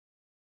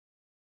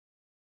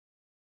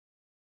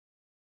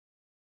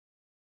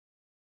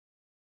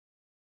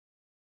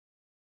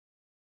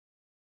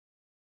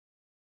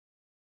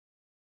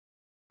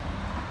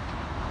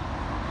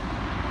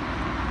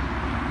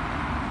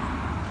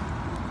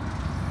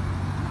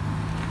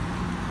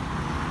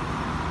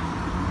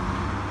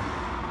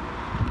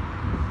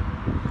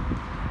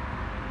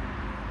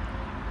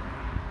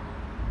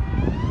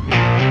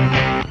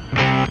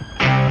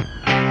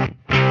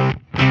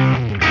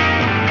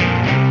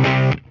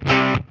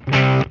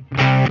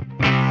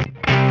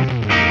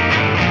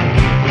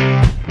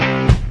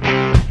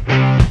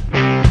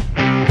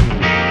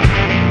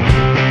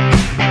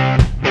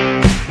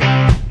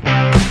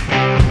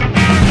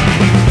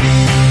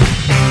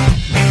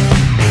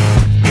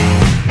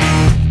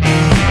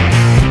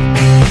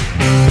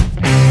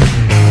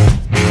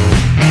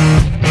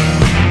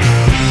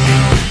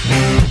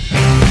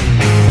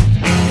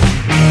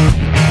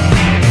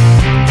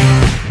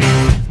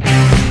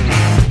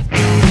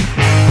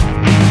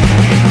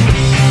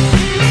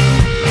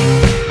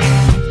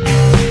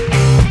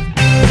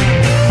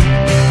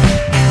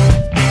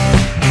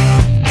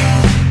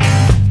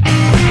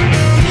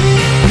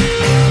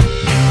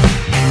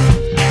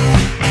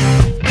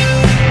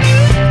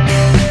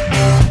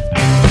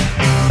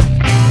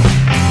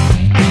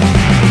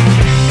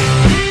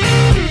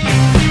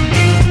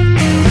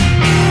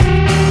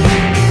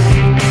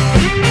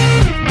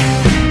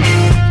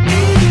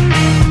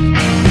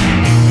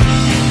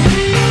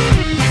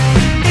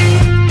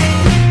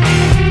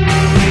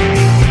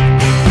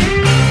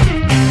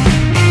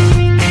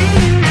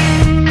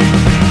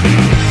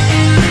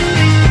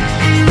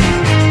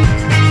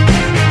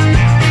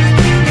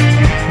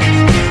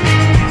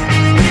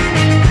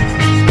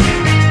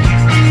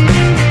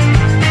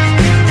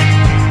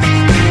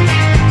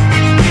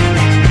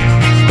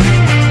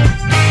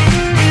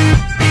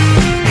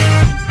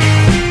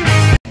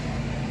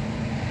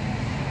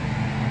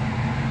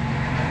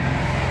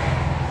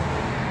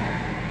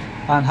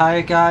And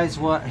hi guys,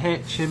 we're at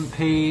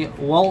HMP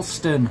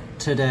Wealstun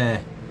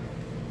today.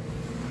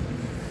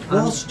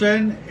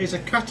 Wealstun is a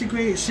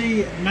Category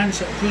C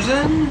men's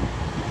prison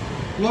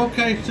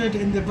located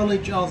in the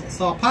village of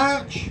Thorpe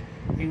Arch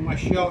in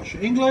West Yorkshire,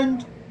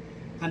 England,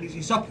 and it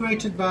is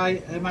operated by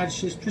Her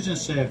Majesty's Prison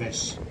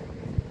Service.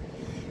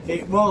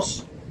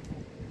 Wealstun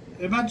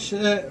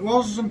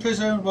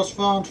Prison was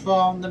formed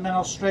from the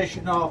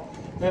administration of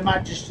Her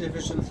Majesty's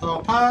Prison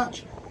Thorpe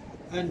Arch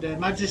and Her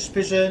Majesty's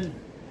Prison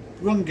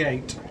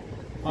Rungate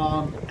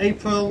on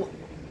April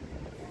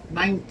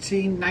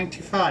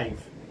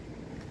 1995.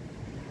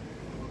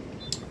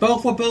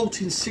 Both were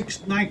built in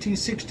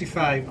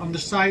 1965 on the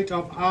site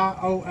of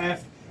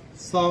ROF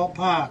Thorpe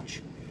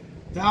Arch.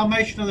 The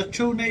amalgamation of the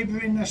two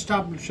neighbouring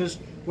establishments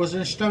was an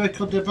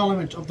historical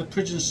development of the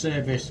prison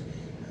service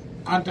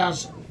and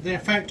has the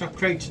effect of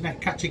creating a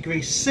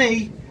Category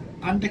C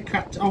and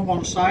on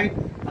one side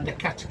and a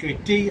Category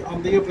D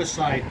on the other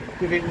side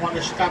within one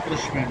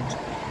establishment.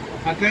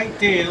 A great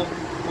deal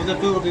of the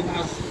building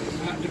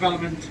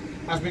development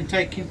has been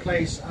taking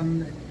place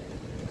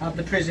at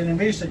the prison in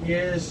recent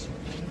years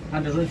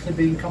and has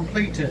recently been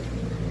completed.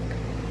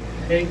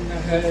 In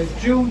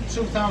June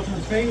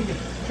 2003...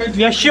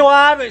 Yes you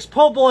are, it's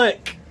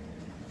public.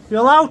 You're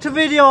allowed to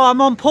video, I'm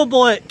on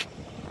public.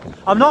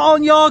 I'm not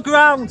on your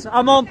grounds,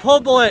 I'm on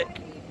public.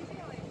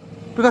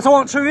 Because I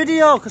want to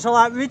video, because I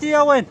like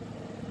videoing.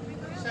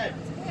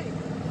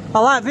 I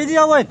like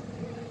videoing.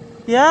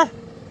 Yeah?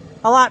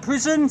 I like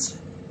prisons.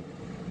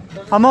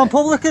 I'm on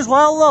public as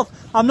well, love.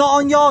 I'm not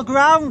on your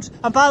grounds.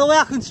 And by the way,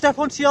 I can step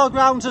onto your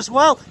grounds as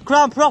well.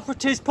 Crown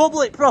property is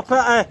public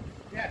property.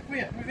 Yeah,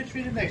 we're just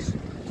reading this.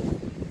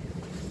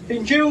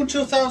 In June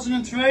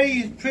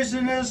 2003,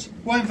 prisoners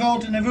were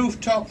involved in a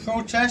rooftop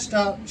protest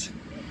at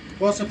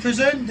the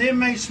prison. The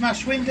inmates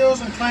smashed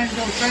windows and climbed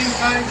up drain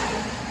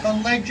pipes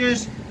and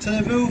ledges to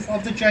the roof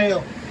of the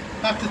jail.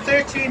 After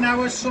 13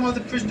 hours, some of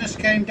the prisoners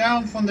came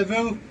down from the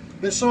roof,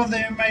 but some of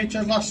the inmates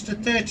had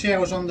lasted 30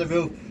 hours on the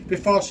roof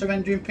before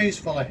surrendering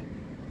peacefully.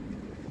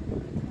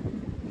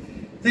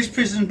 This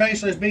prison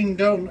basically has been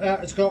done,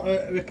 it's got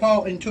a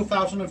report in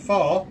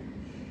 2004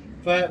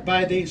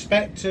 by the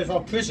inspector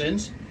of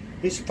prisons.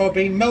 It's for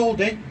being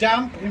mouldy,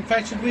 damp,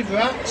 infected with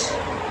rats.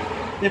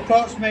 The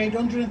report's made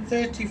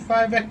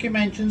 135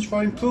 recommendations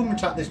for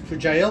improvement at this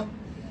jail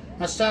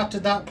and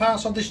started that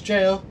parts of this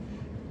jail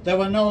there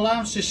were no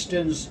alarm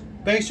systems,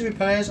 basic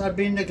repairs had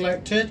been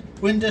neglected,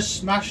 windows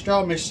smashed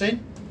or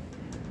missing.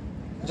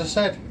 As I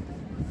said,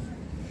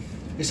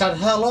 it's had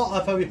a lot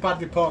of very bad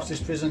reports, this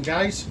prison,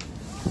 guys.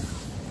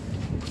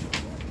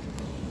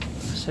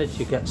 I said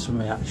you get some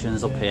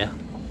reactions up here.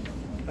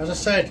 As I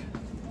said,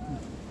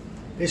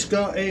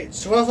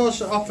 it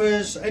also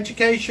offers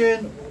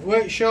education,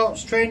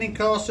 workshops, training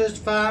courses,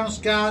 farms,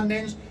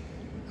 gardening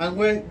and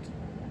work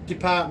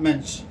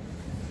departments.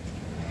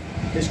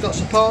 It's got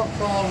support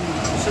from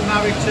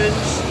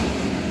Samaritans.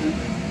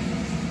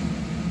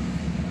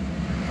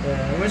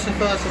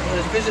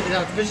 Visited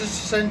our visitor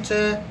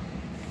centre.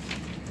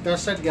 As I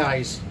said,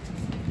 guys,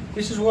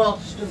 this is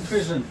Wealstun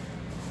Prison.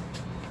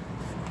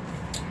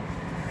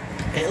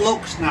 It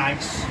looks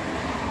nice,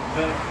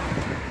 but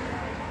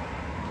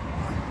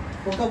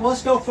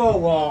let's go for a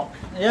walk.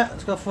 Yeah,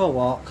 let's go for a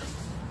walk.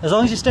 As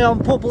long as you stay on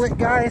public,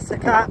 guys, they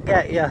can't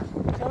get you.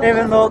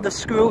 Even though the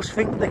screws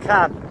think they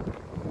can.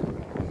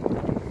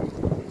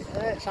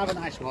 Let's have a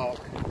nice walk.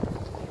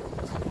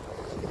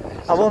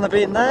 I've only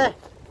been there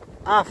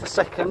half a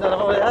second and I've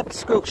already had the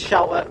screws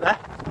shout at me.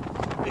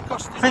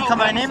 Because I think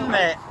I'm an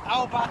inmate.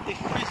 How bad this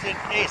prison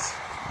is,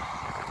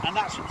 and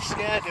that's what's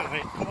scared of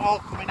it, all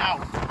coming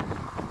out.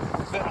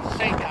 But I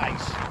say,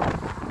 guys,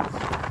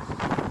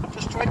 I've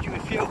just read you a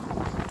few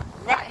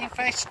rat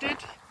infested,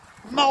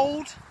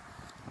 mould,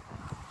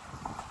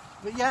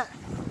 but yeah.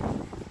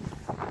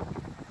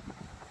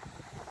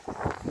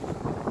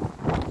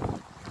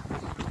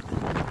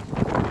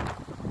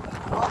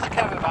 All they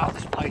care about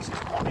this place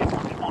is money,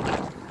 money, money.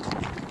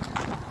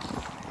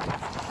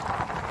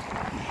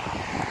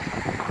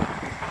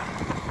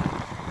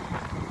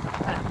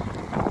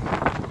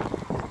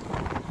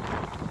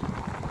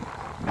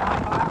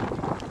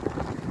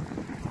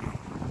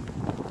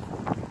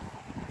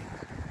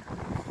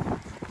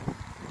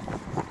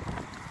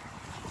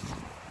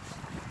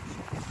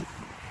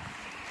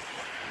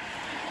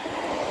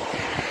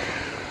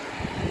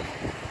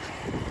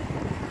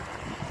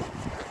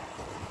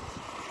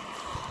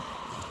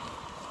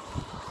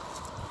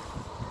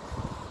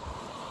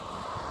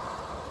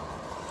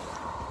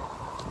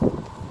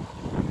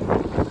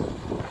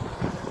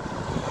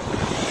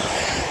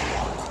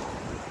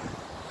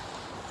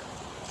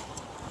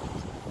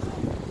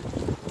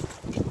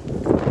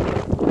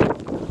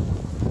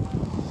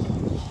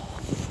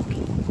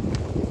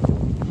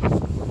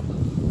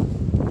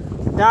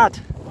 Dad.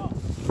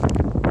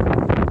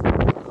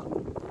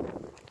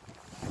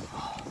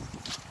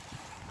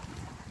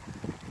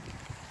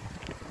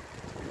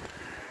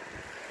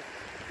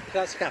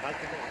 That's good.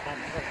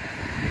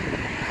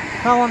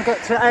 I want to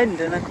get to the end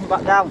and then come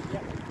back down. Yeah.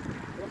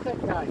 What's that,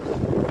 guys?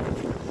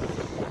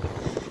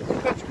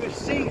 Category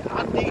C see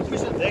and deep,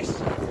 isn't this?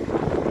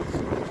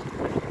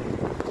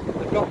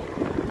 They've got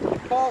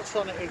reports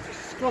on it, it's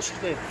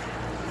disgusting.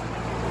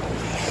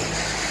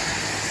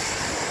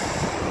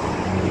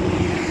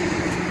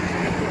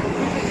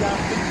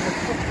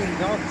 Fucking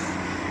dogs.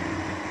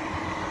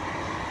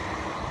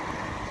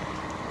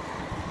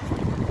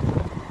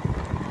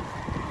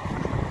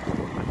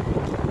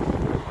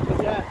 But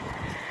yeah,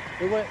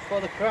 they work for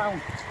the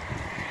Crown,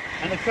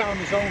 and the Crown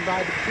is owned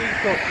by the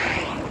people.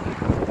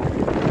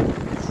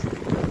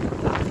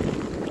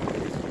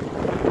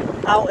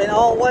 Out in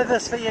all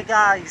weathers for you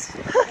guys.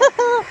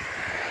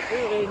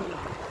 We're in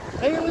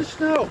hail and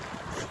snow,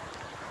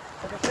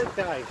 like I said,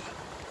 guys.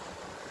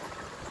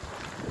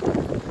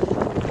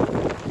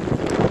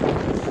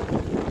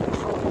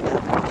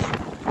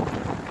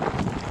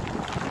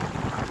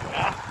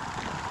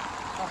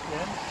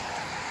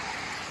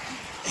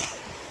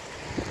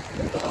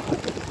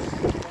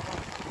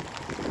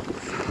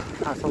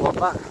 That's a lot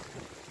back.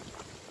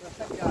 That's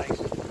it, guys.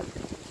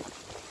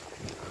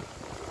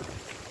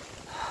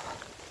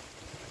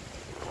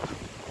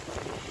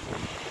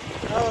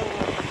 Oh,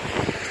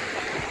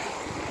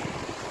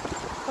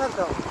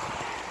 pardon.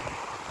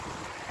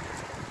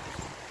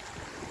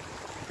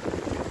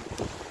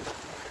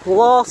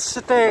 Law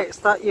states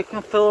that you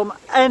can film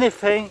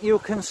anything you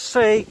can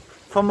see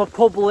from a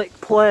public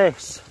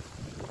place.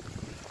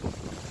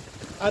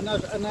 And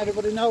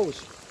everybody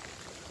knows.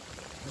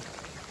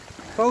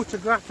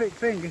 Photographic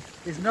thing is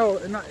there's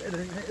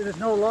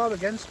no law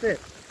against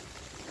it.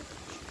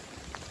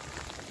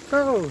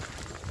 So,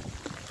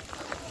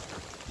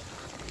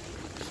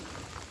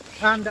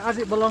 and as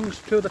it belongs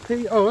to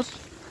us,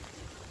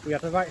 we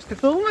have the rights to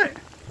film it.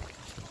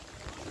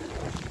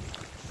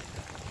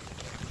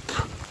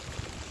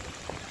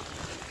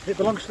 It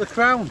belongs to the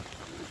Crown,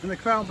 and the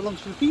Crown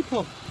belongs to the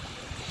people.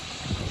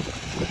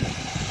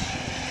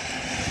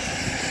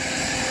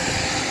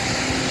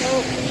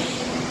 So,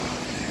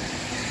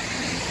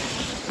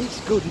 it's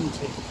good,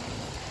 isn't it?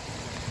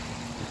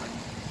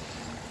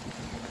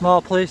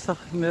 More police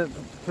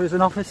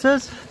prison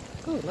officers.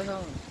 Good, look at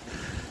that.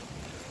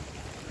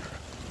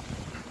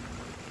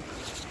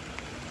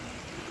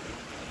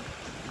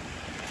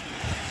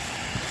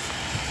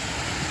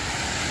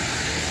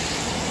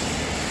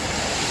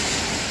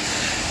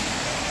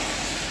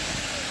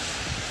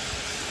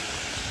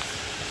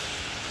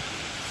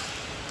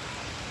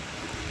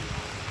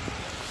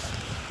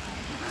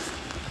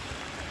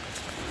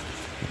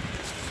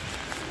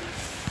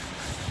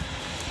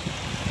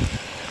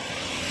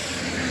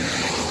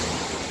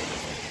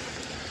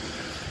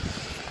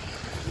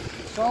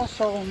 It's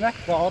also on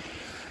record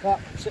that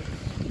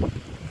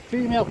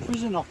female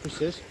prison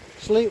officers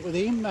sleep with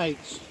the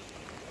inmates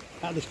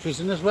at this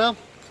prison as well.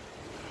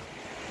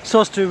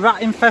 So to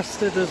rat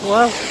infested as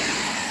well.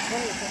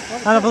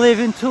 And I believe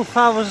in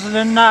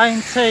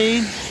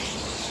 2019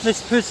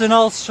 this prison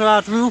also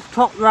had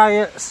rooftop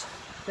riots.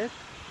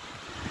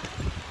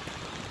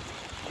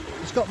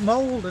 It's got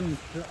mould and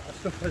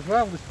stuff as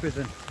well, this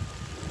prison.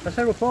 There's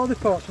several report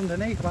reports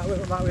underneath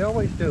like we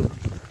always do.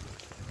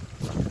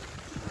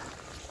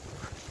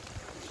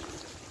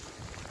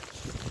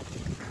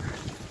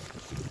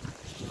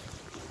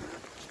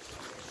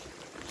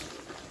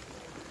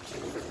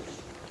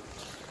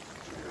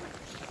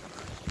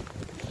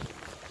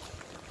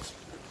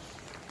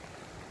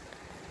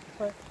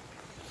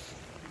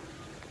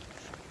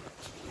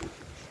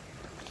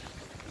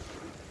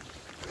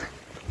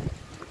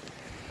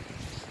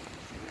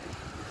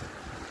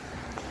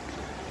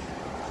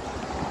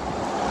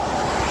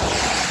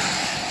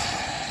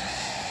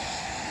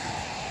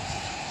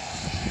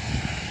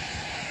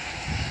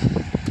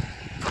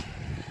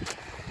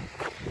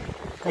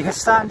 You can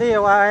stand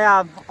here where I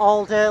am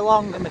all day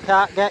long and they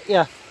can't get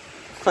you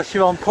because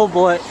you're on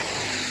public.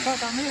 Right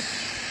down here.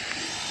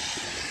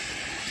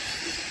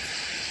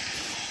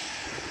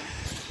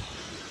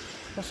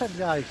 What's up,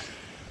 guys?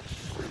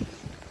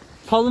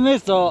 Problem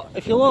is though,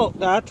 if you look,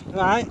 Dad,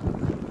 right?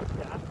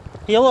 Yeah.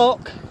 You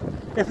look,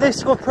 if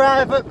this were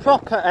private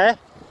property,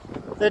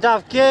 they'd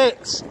have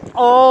gates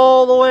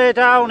all the way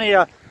down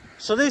here.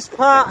 So this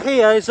part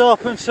here is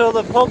open to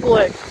the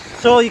public,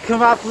 so you can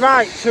have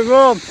right to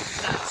roam.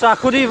 So I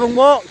could even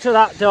walk to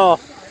that door.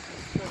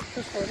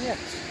 Just one here.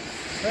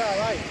 Yeah,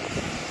 right.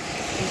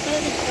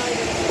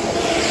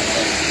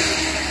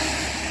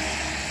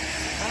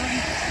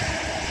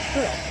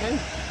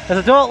 If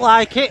I don't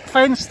like it,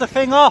 fence the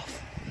thing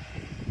off.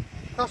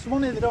 Costs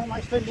money, they don't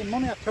like spending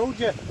money, I told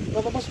you.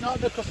 Well, they must not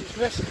do because it's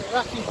rat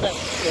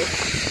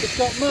infested. It's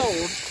got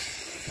mould.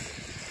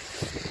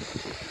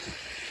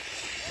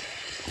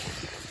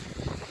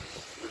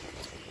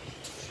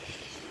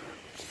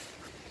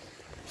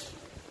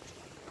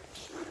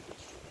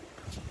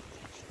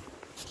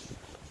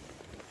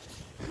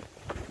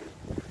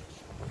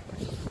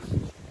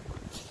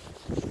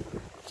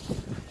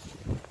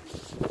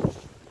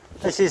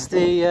 This is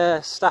the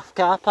staff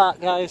car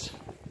park, guys.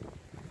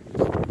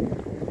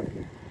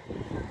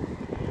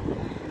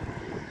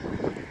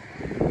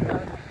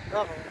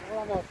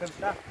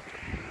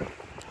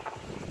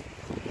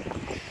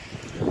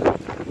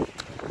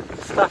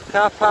 Staff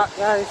car park,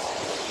 guys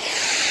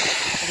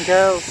and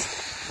girls.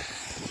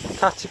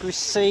 Category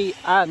C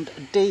and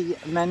D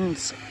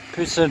men's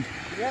prison.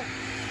 Yeah.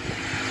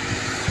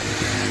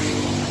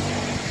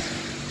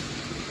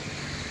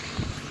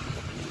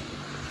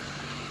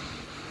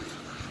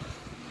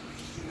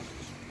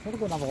 We're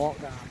going to have a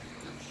walk down.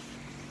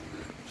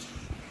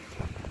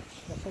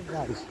 What's up,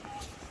 guys?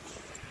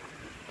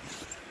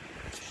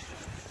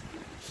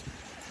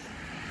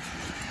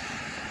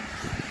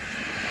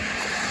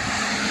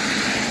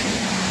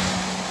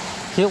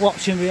 Keep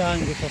watching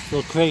behind because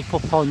they'll creep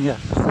up on you.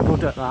 They're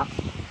good at that.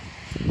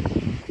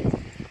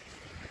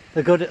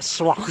 They're good at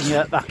slapping you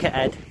at the back of the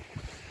head.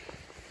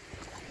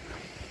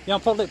 You're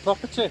on public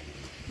property.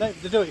 They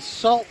do it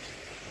salt.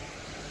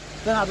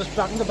 Then I just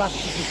bang the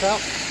bastards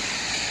myself.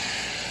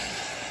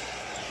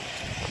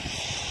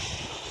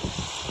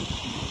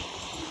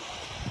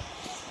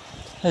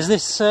 Is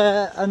this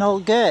an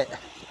old gate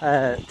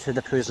to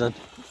the prison?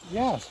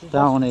 Yes.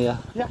 Down here.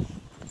 Yeah.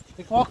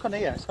 You can walk on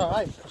here, it's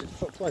alright. It's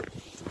footplay.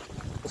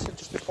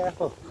 Just be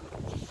careful.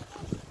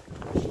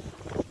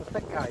 The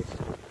thing, guys,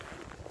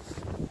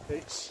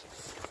 it's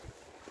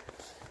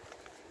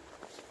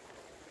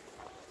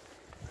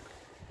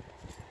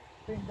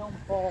been done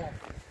for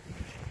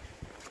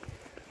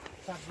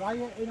that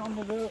rioting on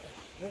the road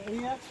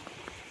here.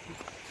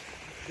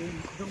 It's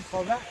been done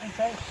for that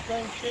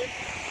infestation.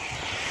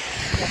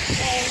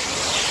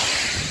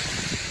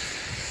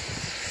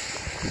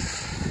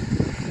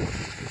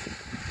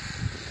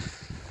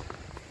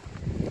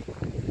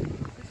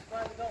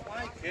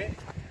 Okay,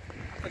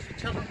 because you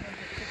tell them to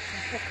put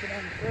some fucking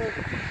on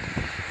further.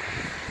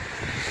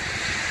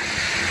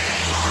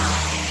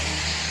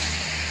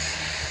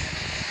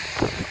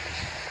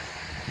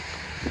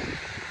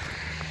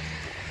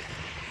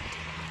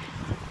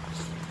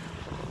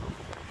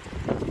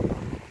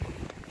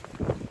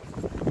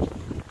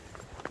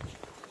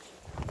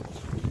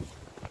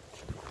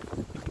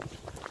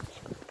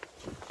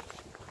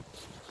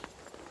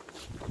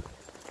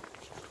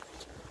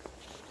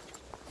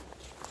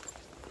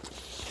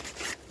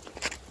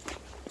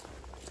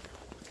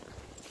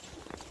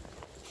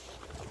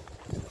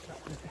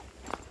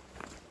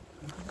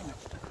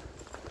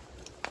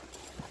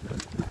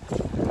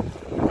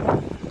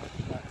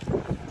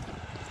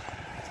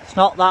 It's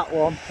not that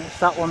one, it's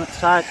that one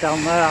outside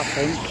down there, I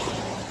think.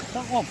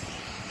 That one.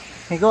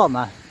 Can you go on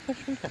there? Yes,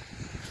 we can.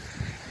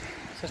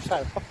 It's a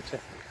private property.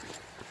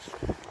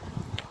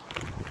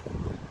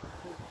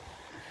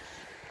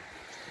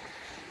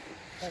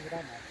 Go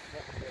down there.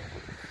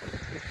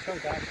 Go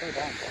down, go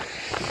down.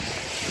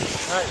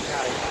 Right,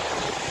 guys.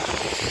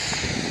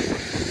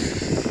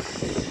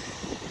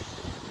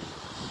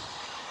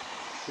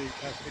 See,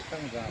 it's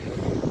coming down.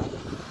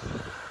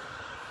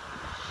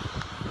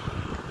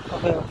 I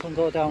bet I can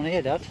go down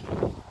here, Dad.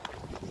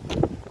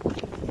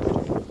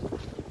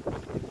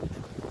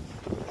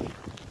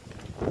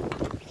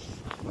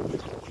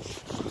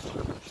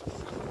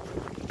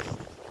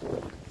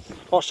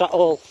 What's that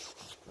hole?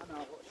 I know,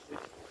 watch this.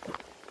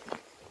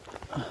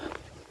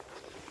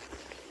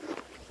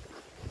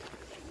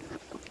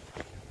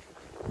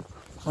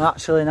 We're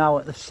actually now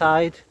at the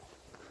side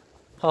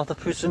of the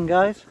prison,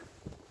 guys.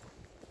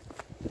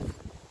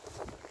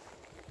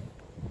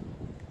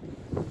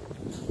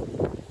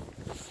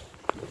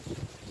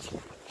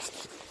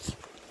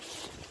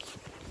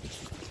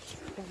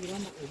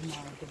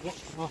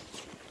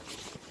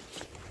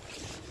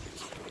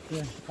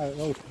 Yeah, out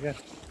road, yeah.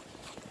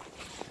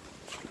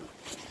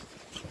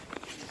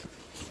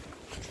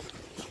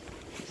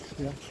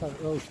 Yeah,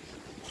 out road.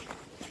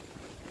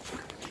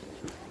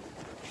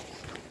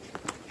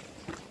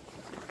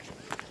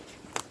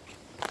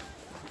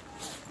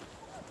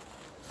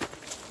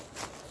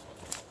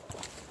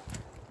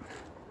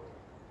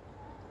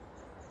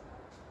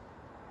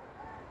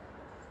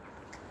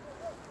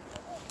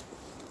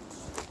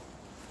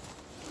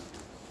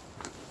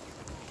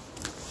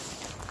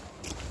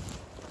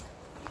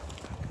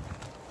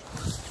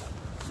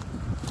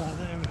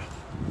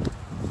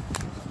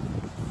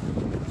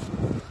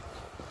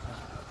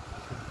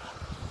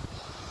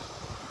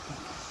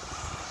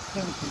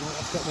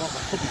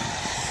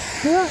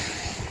 Yeah.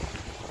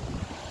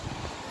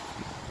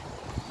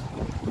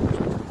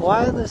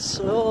 Why are they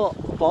so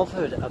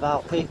bothered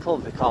about people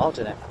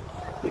recording it?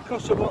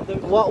 Because of what they...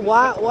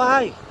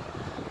 Why?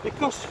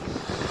 Because of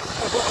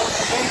what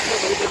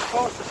eventually the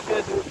course is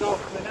scared there was no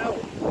coming out.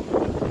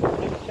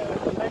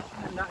 They're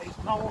mentioning that it's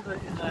mould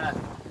in there.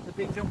 They've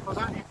been done for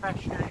that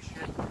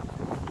infestation.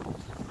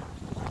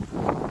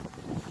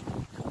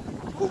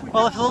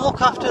 Well, if they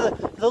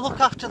look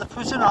after the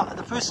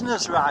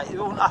prisoners right, they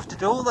won't have to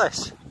do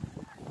this.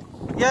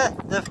 Yeah,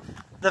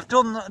 they've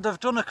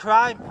done a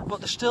crime, but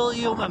they're still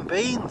human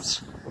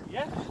beings.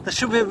 Yeah. They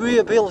should be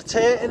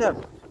rehabilitating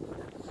them.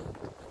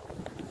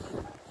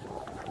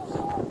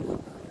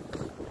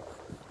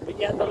 But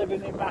yet they're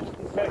living in mass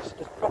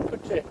infested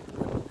property.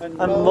 And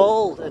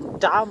mould and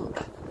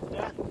damp.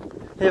 Yeah.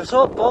 They're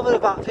so bothered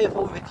about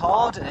people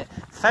recording it,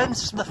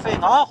 fence the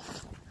thing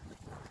off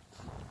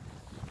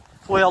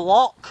with a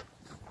lock.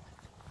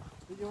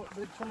 You know,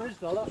 the trouble is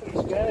though, that's what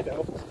you're scared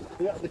of.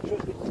 The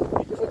truth,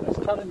 your government's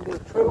telling you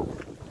the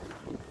truth.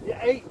 You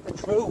hate the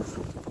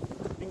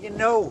truth. And you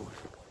know,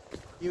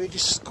 you're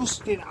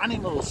disgusting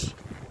animals.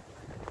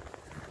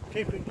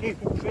 Keeping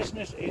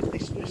prisoners in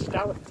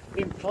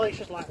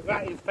places like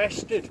rat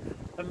infested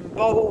and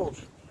mould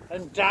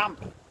and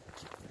damp.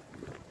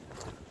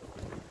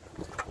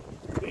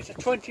 It's the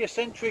 20th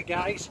century,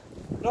 guys,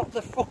 not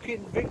the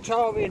fucking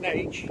Victorian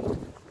age.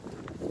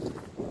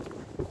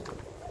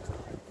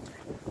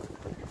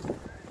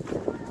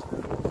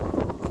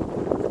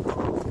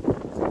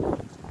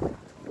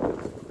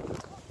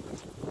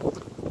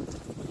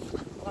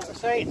 Like I was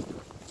saying,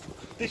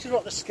 this is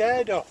what they're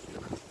scared of.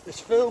 This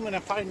filming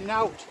and finding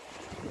out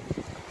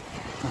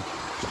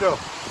stuff.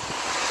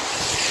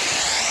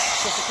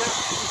 Because they can't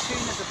be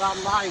seen as a bad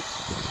light.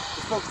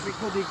 They're supposed to be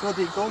goody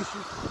goody.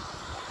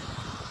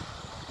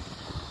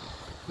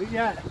 But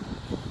yeah,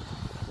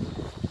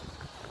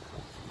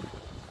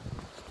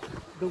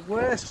 they're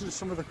worse than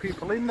some of the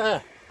people in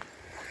there.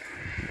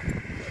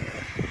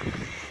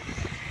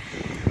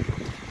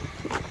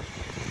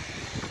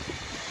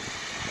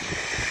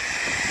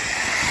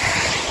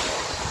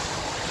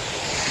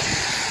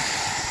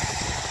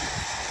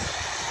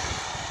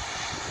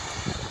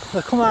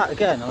 They'll come out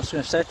again. I was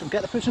going to say to them,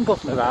 get the prison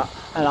governor out,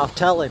 and I'll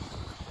tell him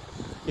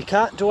you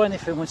can't do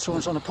anything when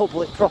someone's on a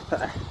public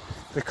property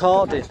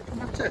recorded.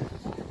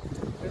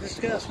 That's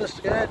what they're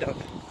scared of.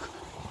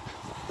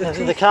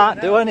 They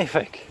can't do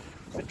anything.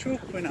 The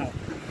truth coming out.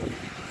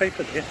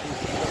 Paper there.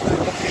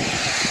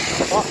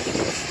 What?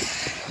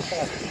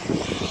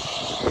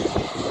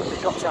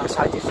 They dropped it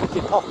outside your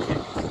fucking pocket.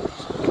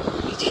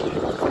 Idiot.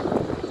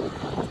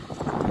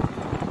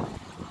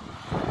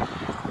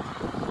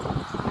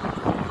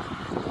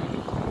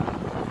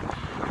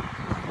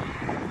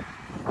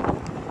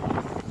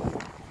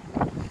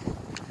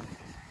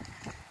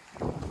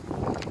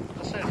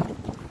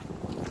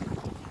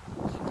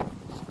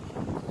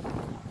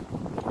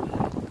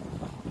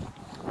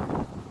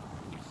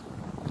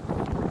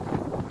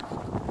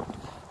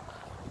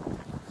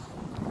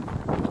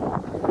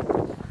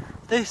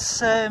 This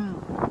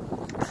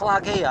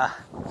flag here,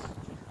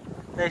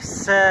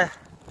 this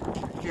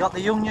you got the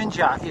Union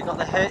Jack, you got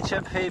the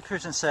HMP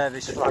Prison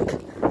Service flag.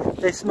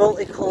 This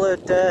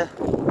multicoloured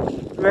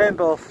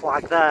rainbow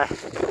flag there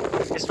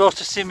is supposed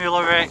to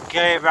simulate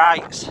gay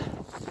rights,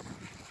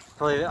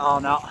 believe it or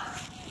not.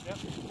 Yep.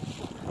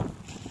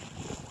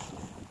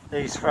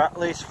 These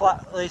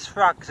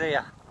flags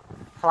here,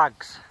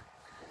 flags,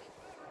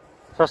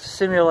 supposed to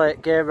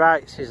simulate gay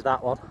rights is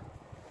that one.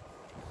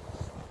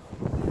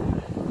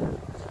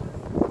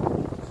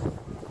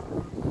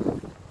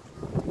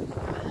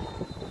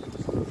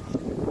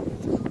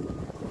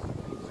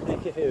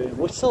 Hearing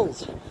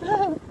whistles.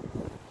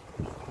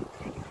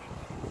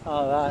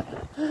 Alright.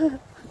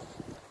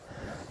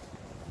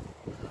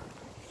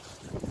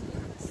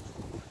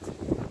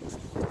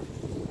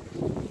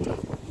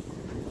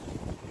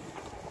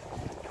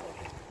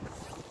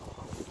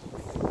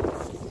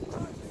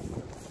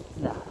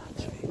 Nah,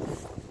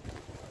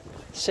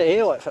 sit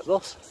here, wait for the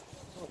bus.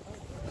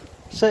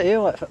 Sit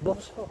here, wait for the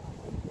bus.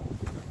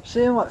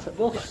 Sit here, wait for the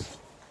bus.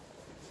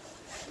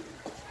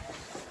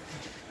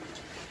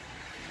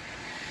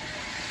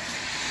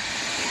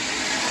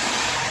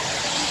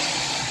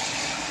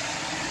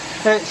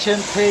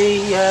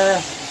 HMP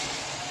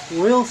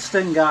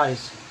Wealstun,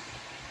 guys.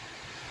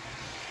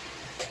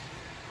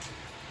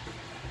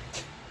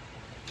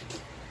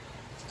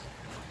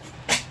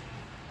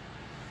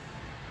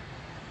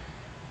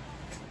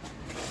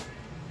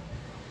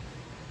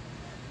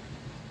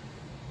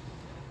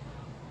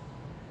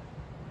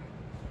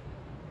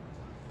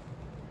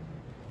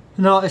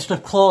 Notice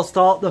they've closed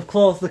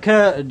the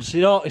curtains.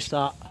 You notice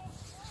that?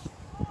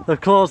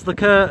 They've closed the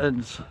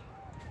curtains.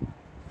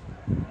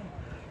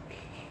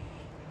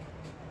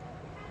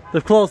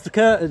 They've closed the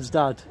curtains,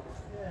 Dad.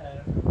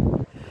 Yeah.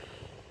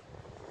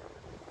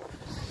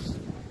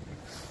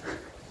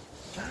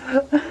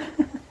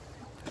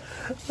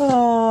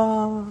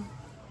 Oh.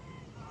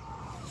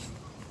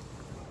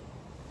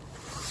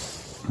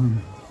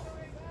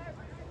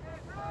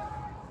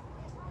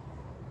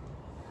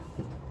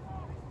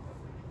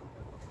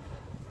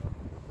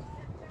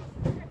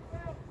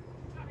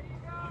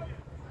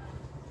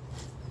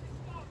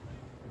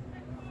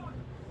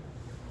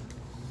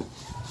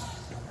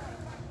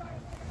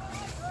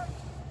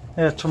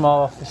 Here are 2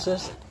 more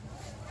officers.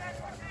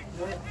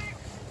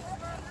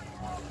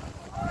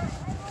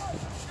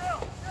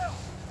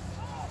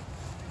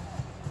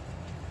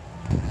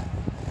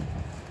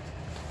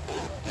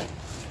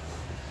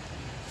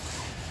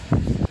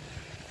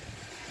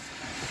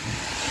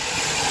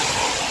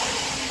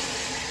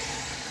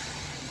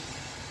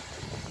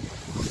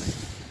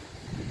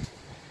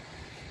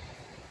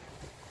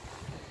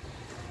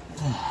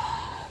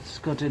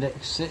 Scudded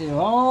at City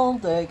all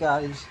day,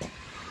 guys.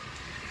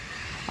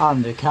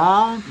 And they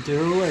can't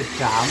do a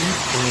damn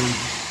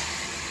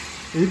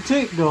thing. Isn't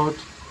it good?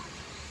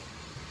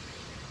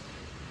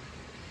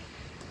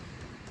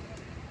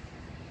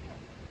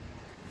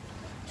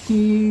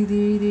 Dee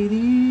dee dee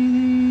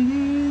dee.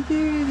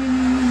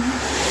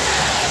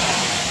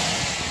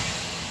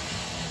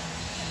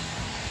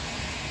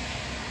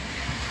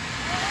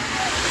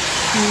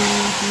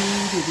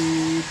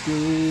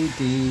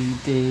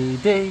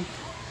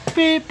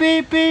 Beep,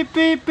 beep, beep,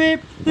 beep,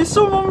 beep. There's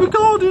someone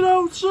recording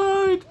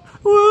outside.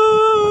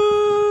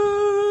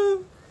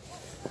 Woo!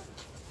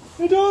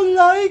 I don't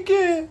like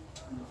it.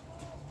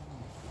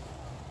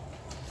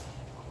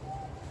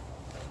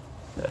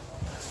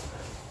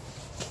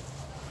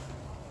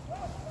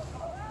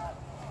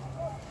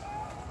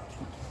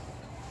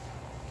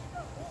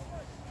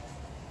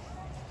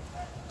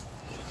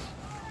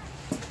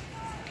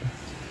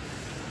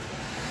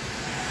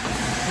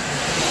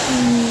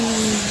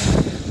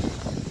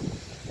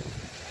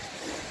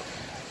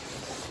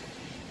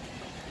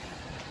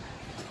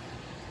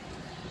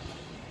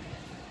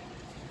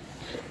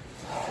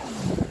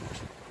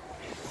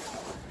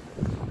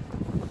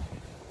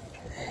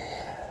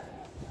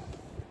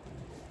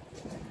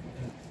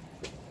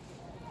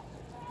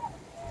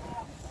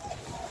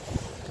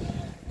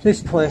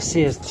 This place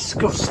here is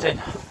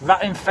disgusting.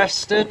 Rat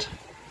infested.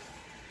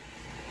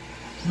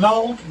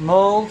 Mould.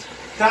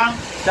 Damp.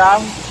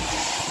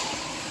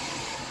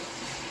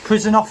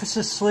 Prison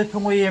officers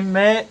sleeping with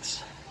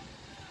inmates.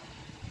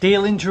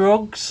 Dealing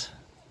drugs.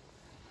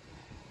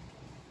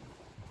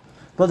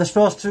 But they're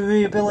supposed to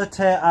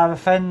rehabilitate our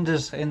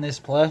offenders in this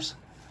place.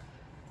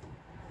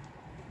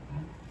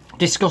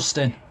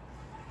 Disgusting.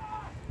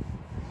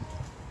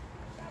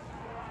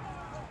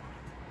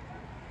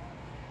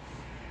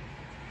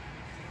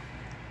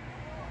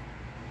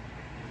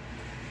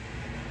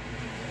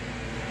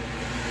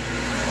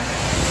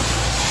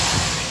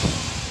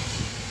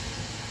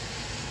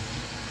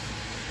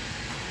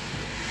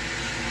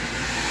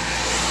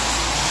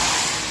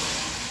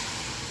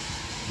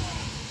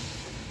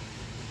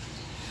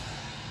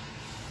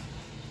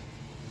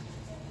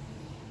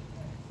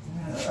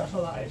 That's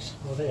what that is,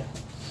 over there.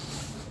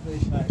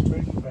 These nice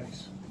drinking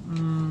place.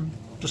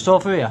 Just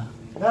over here?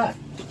 There.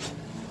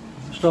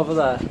 Just over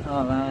there?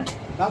 Oh, right.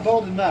 That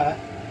building there.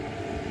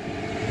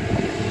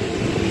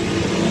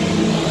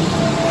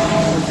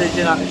 Did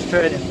you know it's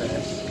training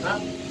base?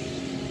 That.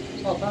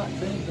 It's not that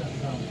training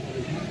base now.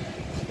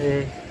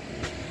 Yeah.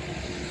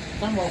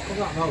 Then walk up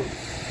that road.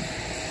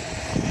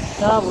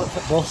 No, I looked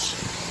at bus.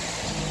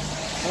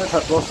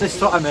 This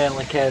is what I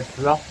mainly came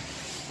from.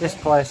 This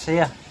place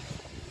here.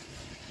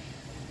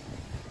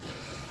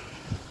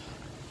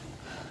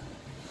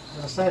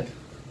 As I said.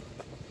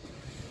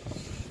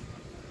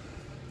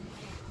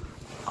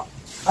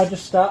 I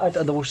just started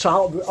and they were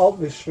out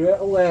me straight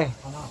away.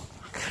 I know.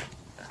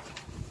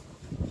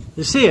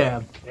 You see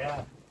him?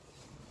 Yeah.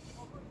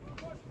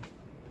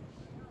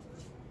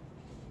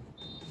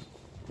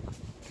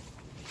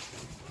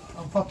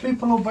 And for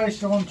people who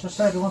basically want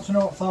to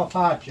know what Thorpe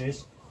Arch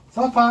is.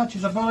 Thorpe Arch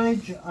is a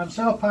village and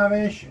civil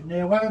parish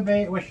near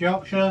Werribee, West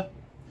Yorkshire,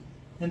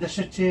 in the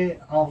city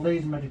of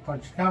Leeds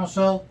Metropolitan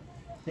Council.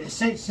 It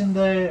sits in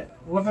the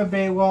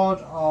Werribee ward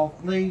of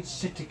Leeds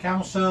City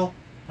Council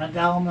and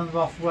Elm and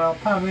Rothwell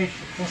Parish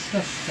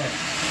Constituency.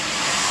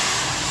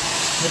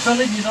 The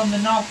village is on the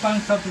north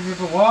bank of the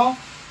River Wharfe,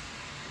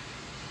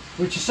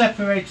 which has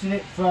separated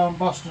it from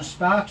Boston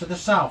Spa to the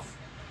south.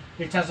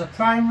 It has a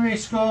primary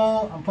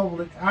school and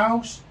public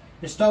house.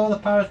 The store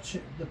of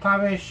the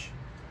parish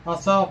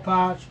of Thorpe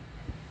Arch.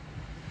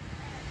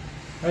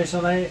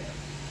 Basically,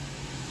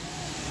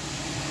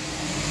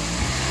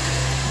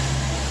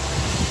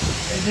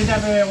 it did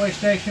have a railway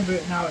station,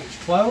 but now it's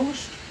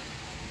closed.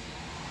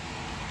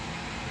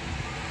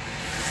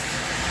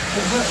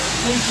 But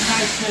these are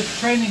nice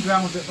training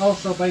grounds that are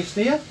also based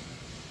here.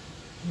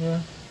 Yeah.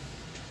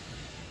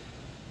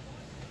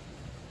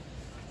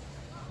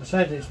 As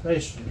I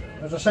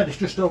said, it's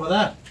just over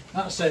there.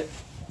 That's it.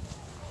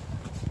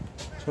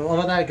 So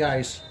over there,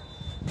 guys.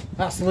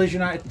 That's the Leeds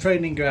United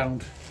training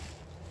ground.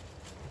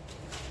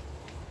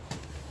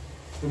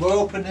 They were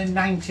opened in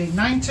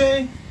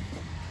 1990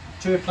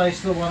 to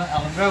replace the one at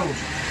Ellen Road.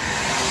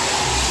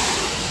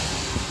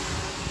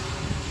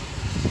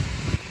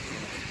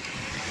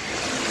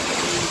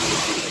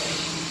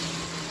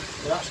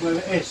 So that's where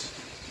it is.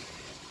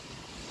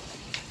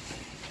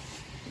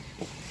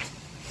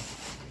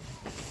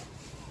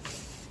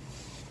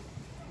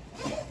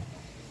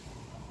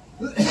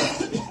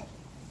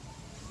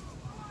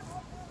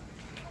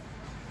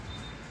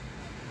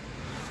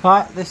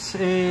 Right, this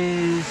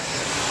is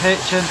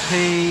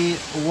HMP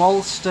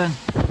Wealstun.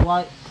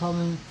 Like,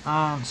 comment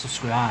and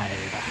subscribe.